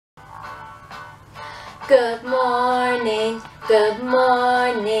Good morning, good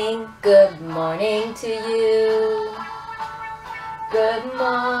morning, good morning to you. Good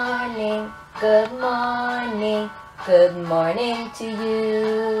morning, good morning, good morning to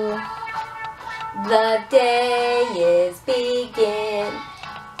you. The day is begin.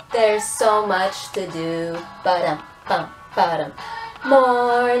 There's so much to do. Ba-dum, bum, ba-dum.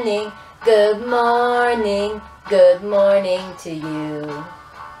 Morning, good morning to you.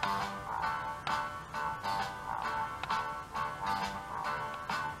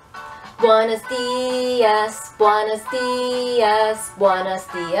 Buenos días, buenos días, buenos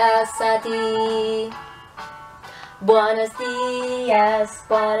días a ti. Buenos días,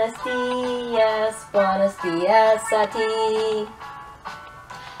 buenos días, buenos días a ti.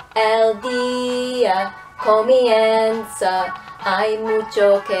 El día comienza, hay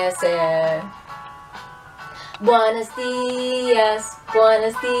mucho que hacer. Buenos días,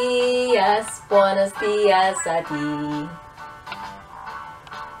 buenos días, buenos días a ti.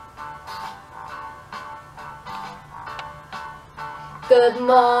 Good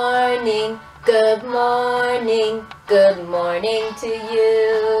morning, good morning, good morning to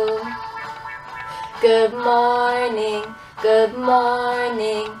you. Good morning, good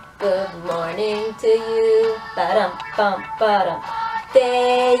morning, good morning to you. Ba-dum, bum, ba-dum.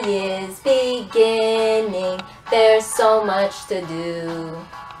 Day is beginning, there's so much to do.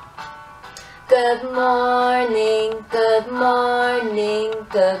 Good morning, good morning,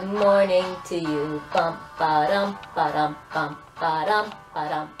 good morning to you. Bum, ba-dum, ba-dum, bum, ba-dum,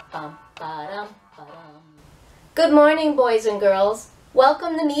 ba-dum, bum, ba-dum, ba-dum. Good morning, boys and girls.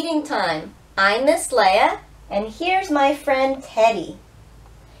 Welcome to meeting time. I'm Miss Leah, and here's my friend Teddy.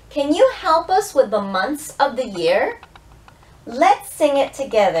 Can you help us with the months of the year? Let's sing it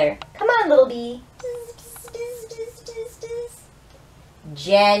together. Come on, little bee.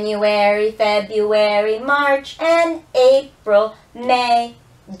 January, February, March, and April, May,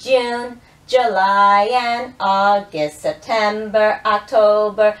 June, July, and August, September,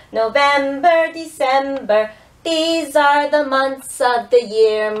 October, November, December. These are the months of the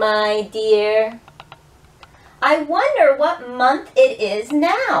year, my dear. I wonder what month it is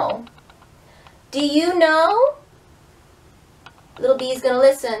now. Do you know? Little bee's gonna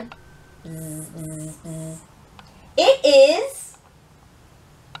listen. It is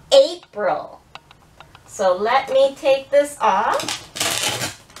April. So let me take this off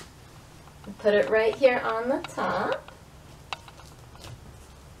and put it right here on the top.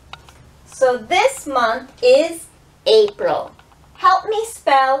 So this month is April. Help me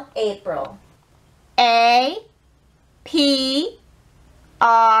spell April. A-P-R-I-L.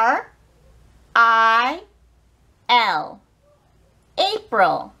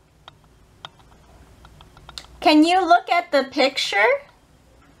 April. Can you look at the picture?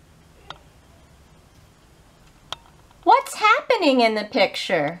 What's happening in the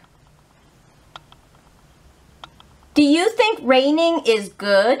picture? Do you think raining is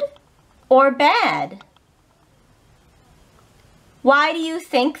good or bad? Why do you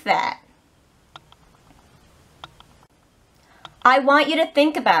think that? I want you to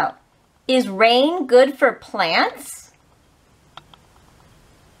think about, is rain good for plants?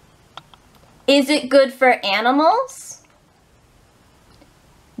 Is it good for animals?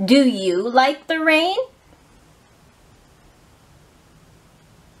 Do you like the rain?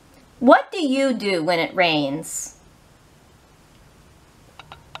 What do you do when it rains?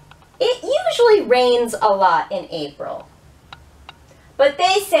 It usually rains a lot in April. But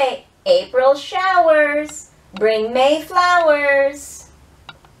they say April showers bring May flowers.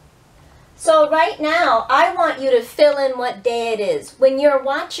 So right now, I want you to fill in what day it is. When you're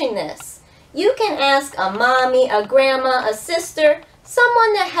watching this, you can ask a mommy, a grandma, a sister,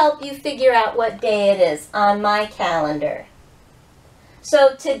 someone to help you figure out what day it is on my calendar.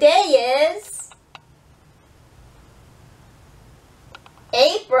 So today is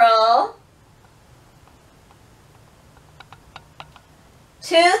April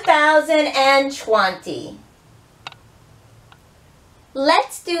 2020.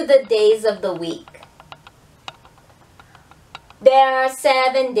 Let's do the days of the week. There are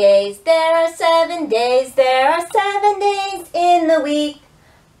 7 days, there are 7 days, there are 7 days in the week.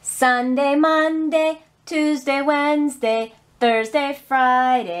 Sunday, Monday, Tuesday, Wednesday, Thursday,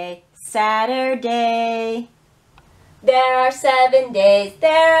 Friday, Saturday. There are 7 days,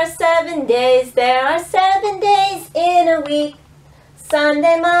 there are 7 days, there are 7 days in a week.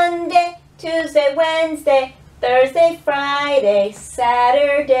 Sunday, Monday, Tuesday, Wednesday, Thursday, Friday,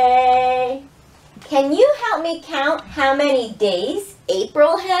 Saturday. Can you help me count how many days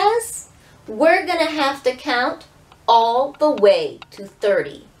April has? We're going to have to count all the way to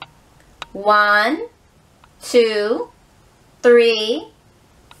 30. 1, 2, 3,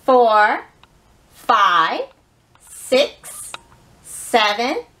 4, 5, 6,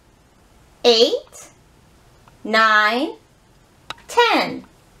 7, 8, 9, 10,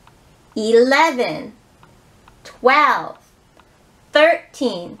 11, 12,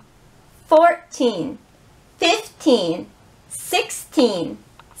 13, 14, 15, 16,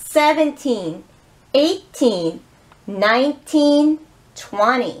 17, 18, 19,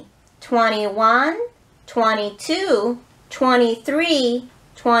 20, 21, 22, 23,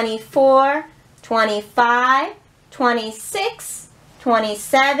 24, 25, 26,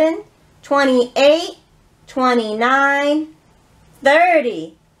 27, 28, 29,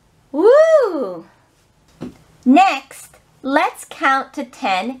 30. Woo! Next, let's count to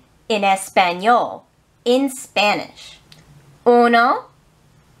 10 in Espanol, in Spanish. 1,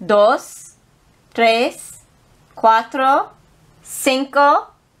 2, 3, 4, 5,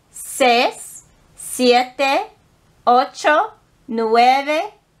 6, 7, 8,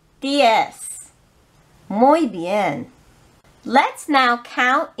 9, 10. Muy bien. Let's now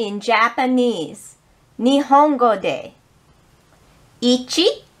count in Japanese. Nihongo de. 1,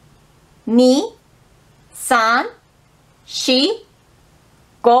 2, 3, 4, 5, 6, 7, 8,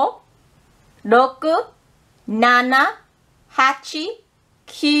 9,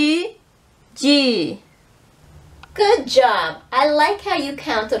 10. Good job. I like how you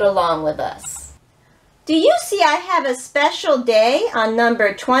counted along with us. Do you see I have a special day on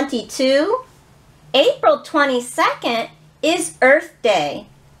number 22? April 22nd is Earth Day.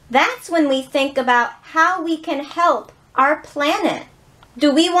 That's when we think about how we can help our planet.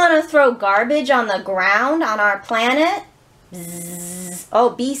 Do we want to throw garbage on the ground on our planet? Bzzz. Oh,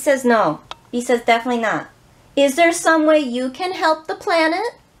 B says no. B says definitely not. Is there some way you can help the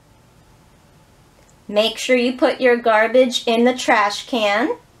planet? Make sure you put your garbage in the trash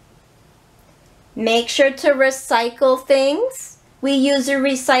can. Make sure to recycle things. We usually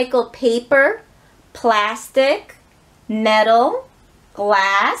recycle paper, plastic, metal,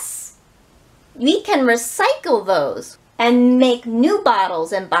 glass. We can recycle those and make new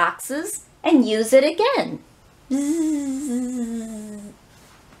bottles and boxes and use it again.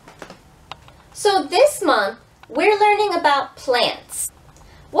 So this month, we're learning about plants.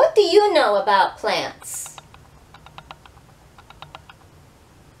 What do you know about plants?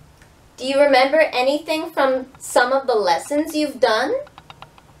 Do you remember anything from some of the lessons you've done?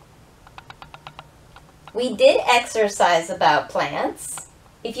 We did exercise about plants.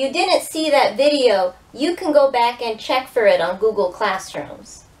 If you didn't see that video, you can go back and check for it on Google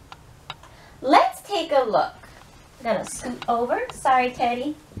Classrooms. Let's take a look. I'm gonna scoot over. Sorry,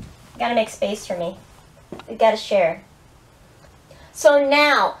 Teddy. Gotta make space for me. We gotta share. So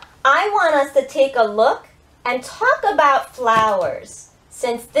now, I want us to take a look and talk about flowers.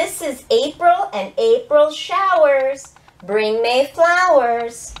 Since this is April and April showers, bring May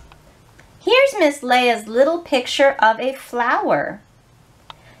flowers. Here's Miss Leah's little picture of a flower.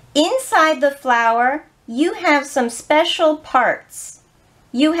 Inside the flower, you have some special parts.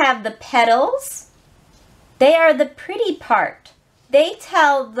 You have the petals. They are the pretty part. They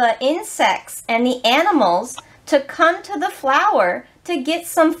tell the insects and the animals to come to the flower to get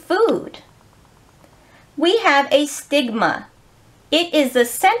some food. We have a stigma. It is the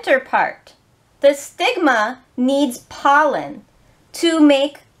center part. The stigma needs pollen to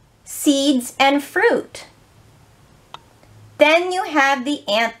make seeds and fruit. Then you have the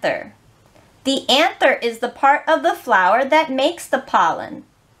anther. The anther is the part of the flower that makes the pollen.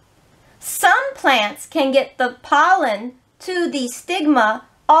 Some plants can get the pollen to the stigma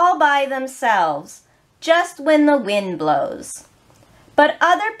all by themselves, just when the wind blows. But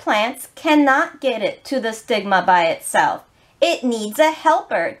other plants cannot get it to the stigma by itself. It needs a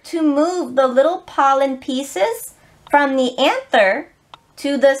helper to move the little pollen pieces from the anther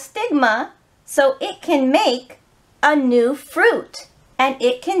to the stigma so it can make a new fruit and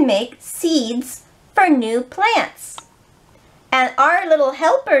it can make seeds for new plants. And our little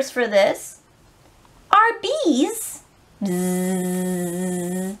helpers for this are bees.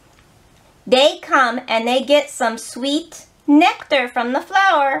 Bzzz. They come and they get some sweet nectar from the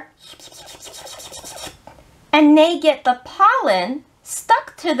flower. And they get the pollen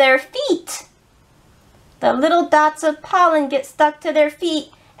stuck to their feet. The little dots of pollen get stuck to their feet,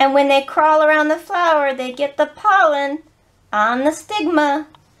 and when they crawl around the flower, they get the pollen on the stigma.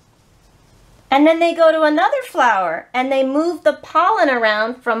 And then they go to another flower, and they move the pollen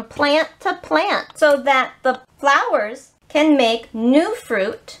around from plant to plant so that the flowers can make new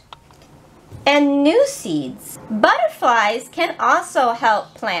fruit and new seeds. Butterflies can also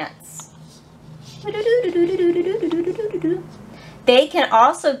help plants. They can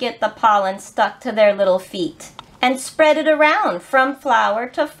also get the pollen stuck to their little feet and spread it around from flower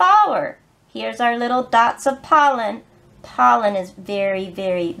to flower. Here's our little dots of pollen. Pollen is very,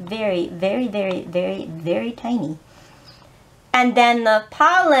 very, very, very, very, very, very tiny. And then the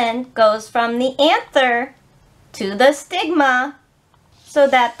pollen goes from the anther to the stigma so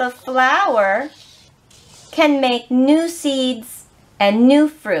that the flower can make new seeds and new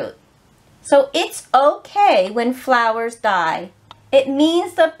fruit. So it's okay when flowers die. It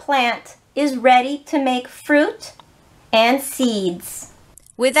means the plant is ready to make fruit and seeds.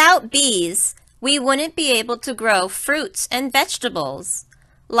 Without bees, we wouldn't be able to grow fruits and vegetables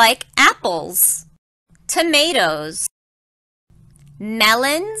like apples, tomatoes,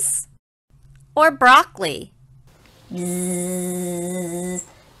 melons, or broccoli. Bzzz.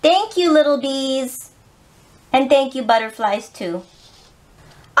 Thank you, little bees. And thank you, butterflies, too.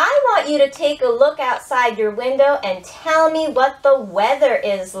 I want you to take a look outside your window and tell me what the weather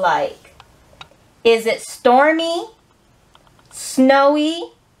is like. Is it stormy,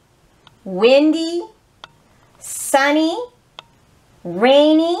 snowy, windy, sunny,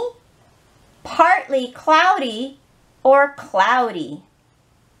 rainy, partly cloudy, or cloudy?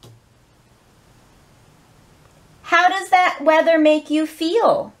 How does that weather make you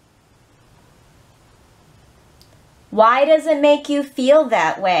feel? Why does it make you feel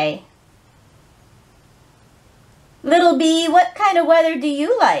that way? Little bee, what kind of weather do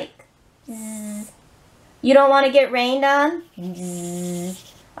you like? Zzz. You don't want to get rained on?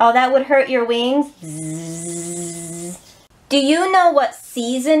 Zzz. Oh, that would hurt your wings? Zzz. Do you know what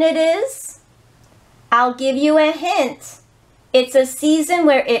season it is? I'll give you a hint. It's a season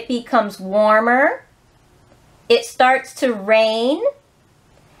where it becomes warmer, it starts to rain,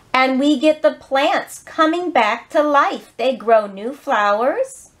 and we get the plants coming back to life. They grow new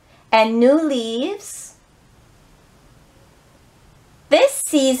flowers and new leaves. This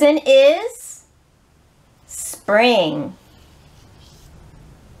season is spring.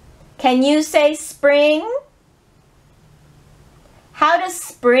 Can you say spring? How does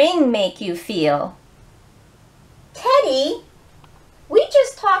spring make you feel? Teddy, we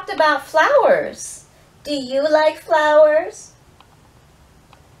just talked about flowers. Do you like flowers?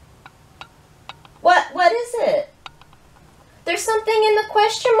 What is it? There's something in the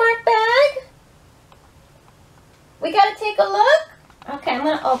question mark bag? We gotta take a look? Okay, I'm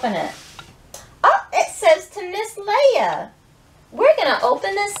gonna open it. Oh, it says to Miss Leah. We're gonna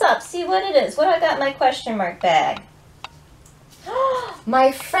open this up, see what it is. What do I got in my question mark bag?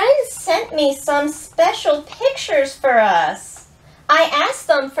 My friends sent me some special pictures for us. I asked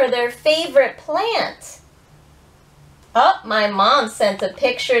them for their favorite plant. Oh, my mom sent a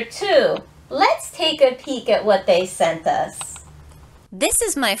picture too. Let's take a peek at what they sent us. This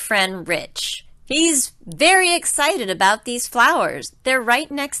is my friend Rich. He's very excited about these flowers. They're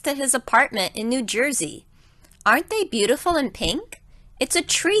right next to his apartment in New Jersey. Aren't they beautiful and pink? It's a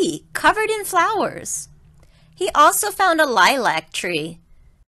tree covered in flowers. He also found a lilac tree.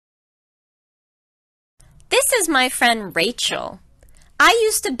 This is my friend Rachel. I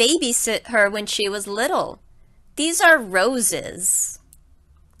used to babysit her when she was little. These are roses.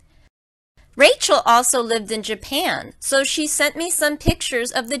 Rachel also lived in Japan, so she sent me some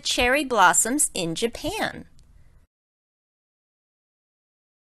pictures of the cherry blossoms in Japan.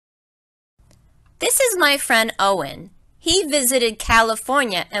 This is my friend Owen. He visited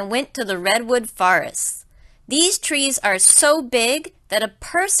California and went to the redwood forests. These trees are so big that a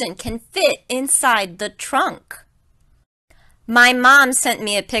person can fit inside the trunk. My mom sent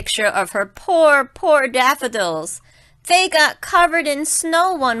me a picture of her poor daffodils. They got covered in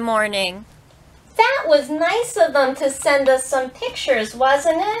snow one morning. That was nice of them to send us some pictures,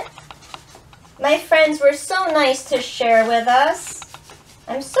 wasn't it? My friends were so nice to share with us.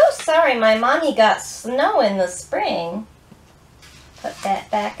 I'm so sorry my mommy got snow in the spring. Put that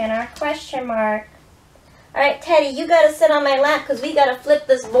back in our question mark. All right, Teddy, you got to sit on my lap because we got to flip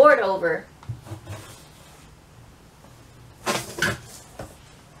this board over.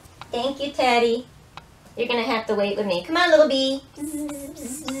 Thank you, Teddy. You're going to have to wait with me. Come on, little bee.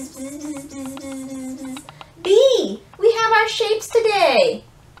 Bee, we have our shapes today.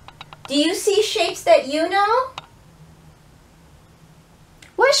 Do you see shapes that you know?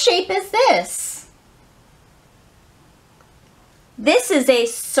 What shape is this? This is a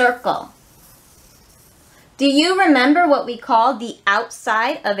circle. Do you remember what we call the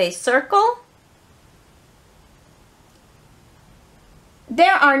outside of a circle?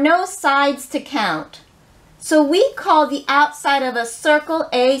 There are no sides to count. So we call the outside of a circle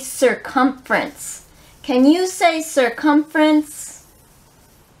a circumference. Can you say circumference?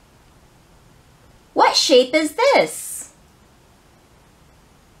 What shape is this?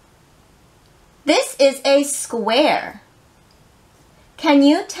 is a square. Can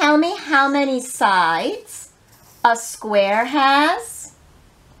you tell me how many sides a square has?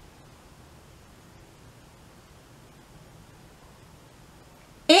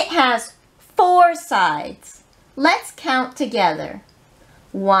 It has 4 sides. Let's count together.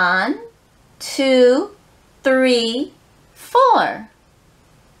 1, 2, 3, 4.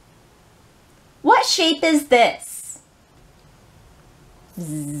 What shape is this?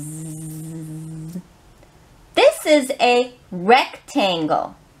 This is a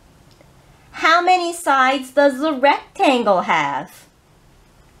rectangle. How many sides does the rectangle have?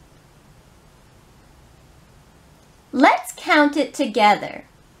 Let's count it together.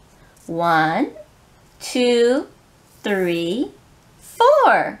 1, 2, 3,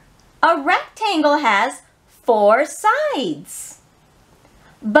 4. A rectangle has 4 sides.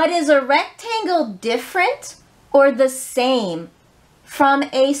 But is a rectangle different or the same from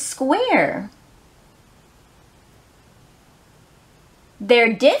a square?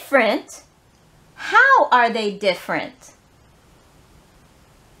 They're different. How are they different?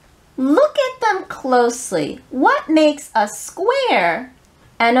 Look at them closely. What makes a square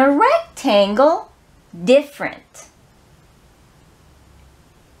and a rectangle different?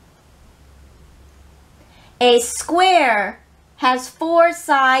 A square has 4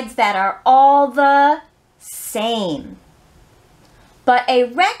 sides that are all the same. But a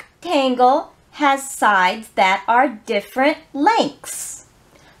rectangle has sides that are different lengths.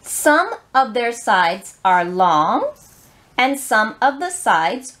 Some of their sides are long and some of the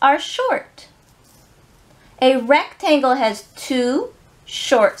sides are short. A rectangle has 2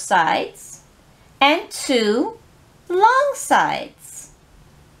 short sides and 2 long sides.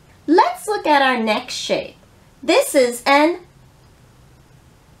 Let's look at our next shape. This is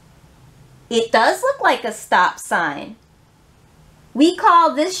it does look like a stop sign. We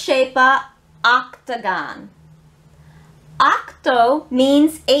call this shape a octagon. Octo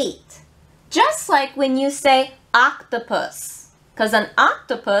means 8, just like when you say octopus, because an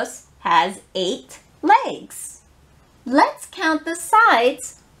octopus has 8 legs. Let's count the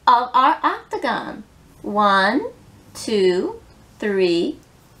sides of our octagon. 1, 2, 3,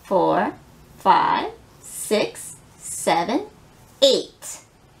 4, 5, 6, 7, 8.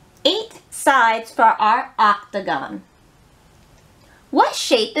 8 sides for our octagon. What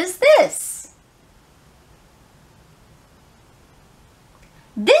shape is this?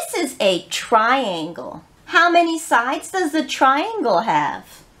 This is a triangle. How many sides does the triangle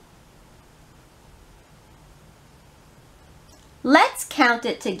have? Let's count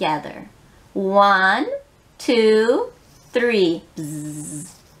it together. 1, 2, 3.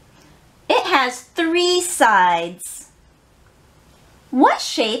 Bzz. It has 3 sides. What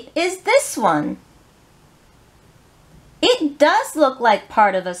shape is this one? It does look like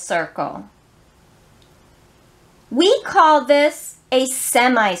part of a circle. We call this a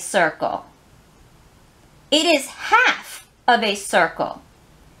semicircle. It is half of a circle.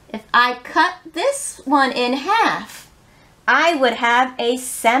 If I cut this one in half, I would have a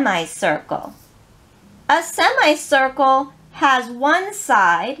semicircle. A semicircle has 1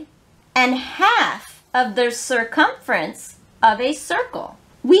 side and half of the circumference of a circle.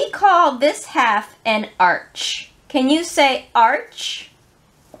 We call this half an arch. Can you say arch?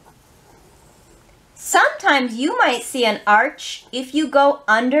 Sometimes you might see an arch if you go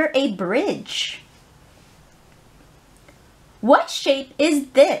under a bridge. What shape is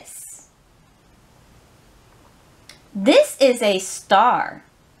this? This is a star.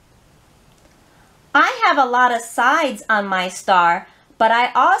 I have a lot of sides on my star, but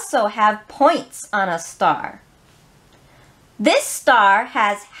I also have points on a star. This star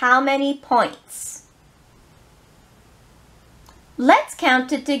has how many points? Let's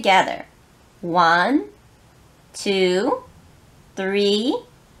count it together. 1, 2, 3,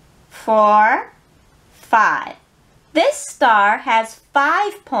 4, 5. This star has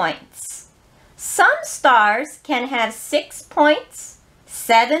 5 points. Some stars can have 6 points,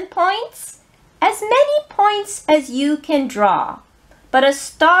 7 points, as many points as you can draw. But a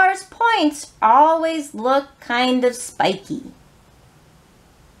star's points always look kind of spiky.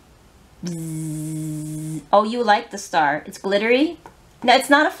 Bzzz. Oh, you like the star. It's glittery? No, it's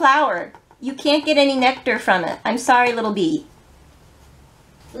not a flower. You can't get any nectar from it. I'm sorry, little bee.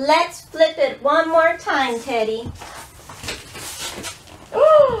 Let's flip it one more time, Teddy.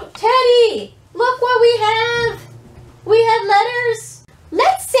 Oh, Teddy! Look what we have! We have letters.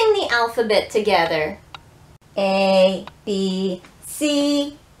 Let's sing the alphabet together. A, B,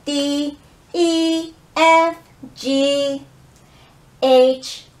 C, D, E, F, G,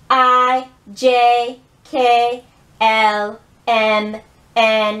 H, I, J, K, L, M,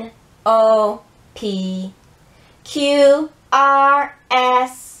 N, O, P, Q, R,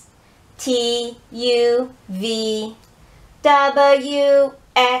 S, T, U, V, W,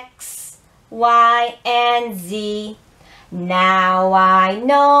 X, Y, and Z. Now I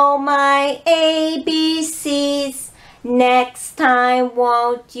know my ABCs. Next time,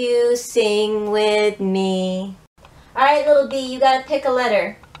 won't you sing with me? All right, little B, you gotta pick a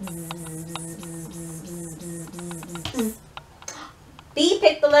letter. B,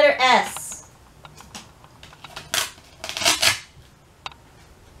 pick the letter S.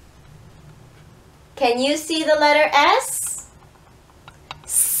 Can you see the letter S?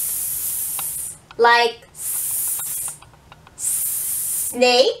 Like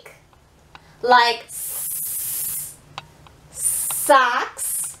snake, like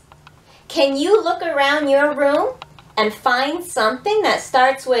socks. Can you look around your room and find something that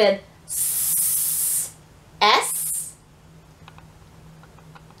starts with S?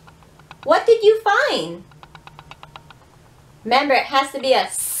 What did you find? Remember, it has to be a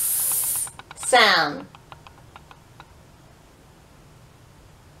S sound.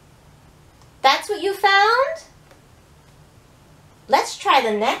 That's what you found? Let's try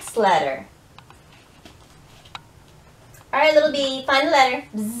the next letter. All right, little B, find the letter.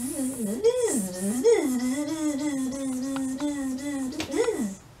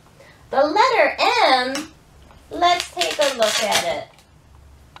 The letter M, let's take a look at it.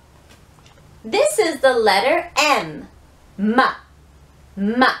 This is the letter M.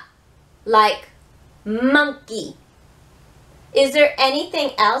 Like monkey. Is there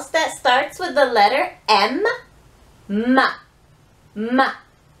anything else that starts with the letter M?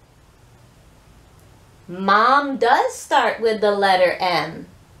 Mom does start with the letter M.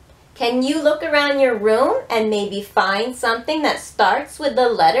 Can you look around your room and maybe find something that starts with the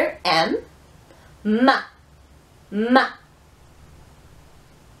letter M?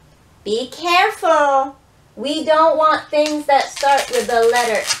 Be careful. We don't want things that start with the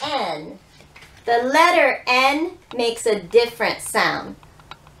letter N. The letter N makes a different sound.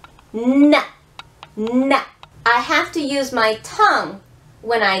 N. I have to use my tongue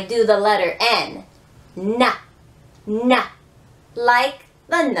when I do the letter N. N. Like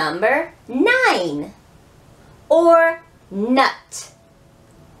the number 9. Or nut.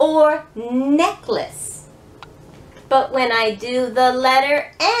 Or necklace. But when I do the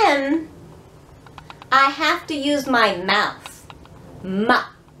letter M, I have to use my mouth.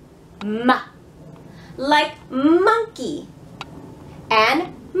 Like monkey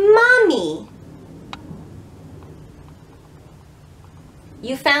and mommy.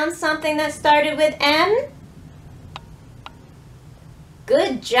 You found something that started with M?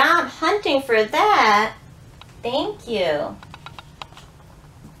 Good job hunting for that. Thank you.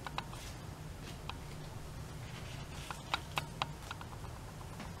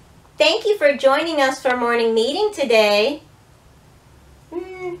 Thank you for joining us for morning meeting today.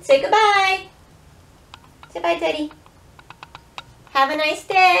 Say goodbye. Say bye, Teddy. Have a nice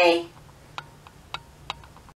day.